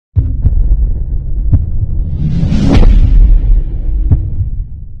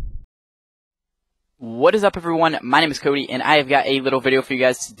What is up, everyone? My name is Cody, and I have got a little video for you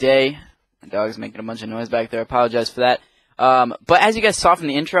guys today. My dog's making a bunch of noise back there. I apologize for that. But as you guys saw from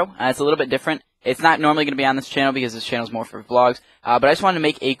the intro, it's a little bit different. It's not normally going to be on this channel because this channel is more for vlogs. But I just wanted to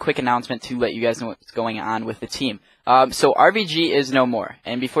make a quick announcement to let you guys know what's going on with the team. So RVG is no more.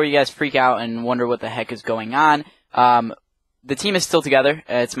 And before you guys freak out and wonder what the heck is going on, the team is still together.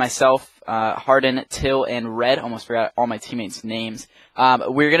 It's myself, Harden, Till, and Red. Almost forgot all my teammates' names.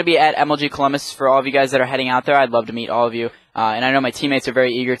 We're going to be at MLG Columbus. For all of you guys that are heading out there, I'd love to meet all of you. And I know my teammates are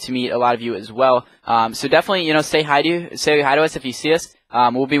very eager to meet a lot of you as well. So definitely, say hi to us if you see us.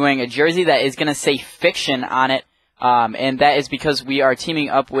 We'll be wearing a jersey that is going to say Fiction on it. And that is because we are teaming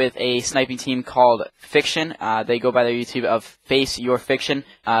up with a sniping team called Fiction. They go by their YouTube of Face Your Fiction.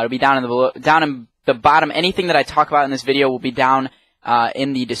 It'll be down in the bottom. Anything that I talk about in this video will be down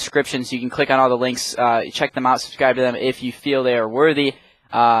in the description, so you can click on all the links, check them out, subscribe to them if you feel they are worthy.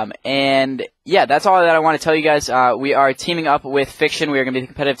 And yeah, that's all that I want to tell you guys. We are teaming up with Fiction. We are going to be the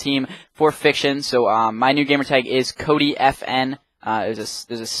competitive team for Fiction. So my new gamer tag is CodyFN. There's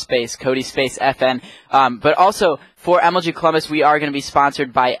a space, Cody space FN. But also for MLG Columbus, we are going to be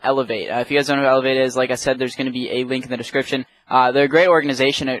sponsored by eLevate. If you guys don't know who eLevate is, like I said, there's going to be a link in the description. They're a great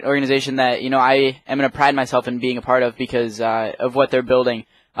organization, an organization that, I am going to pride myself in being a part of because, of what they're building.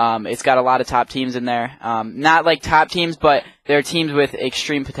 It's got a lot of top teams in there. Not like top teams, but they're teams with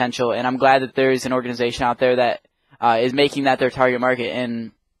extreme potential. And I'm glad that there's an organization out there that, is making that their target market.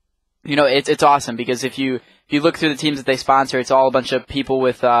 And, it's awesome because if you look through the teams that they sponsor, it's all a bunch of people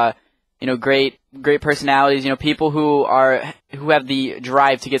with, great personalities, people who have the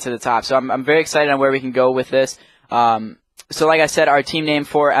drive to get to the top. So I'm very excited on where we can go with this. So like I said, our team name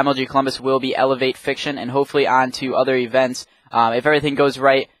for MLG Columbus will be eLevate.Fiction, and hopefully on to other events. If everything goes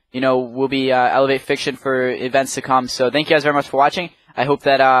right, we'll be eLevate.Fiction for events to come. So thank you guys very much for watching. I hope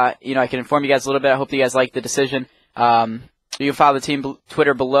that, I can inform you guys a little bit. I hope that you guys like the decision. You can follow the team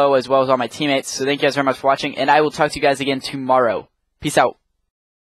Twitter below as well as all my teammates. So thank you guys very much for watching, and I will talk to you guys again tomorrow. Peace out.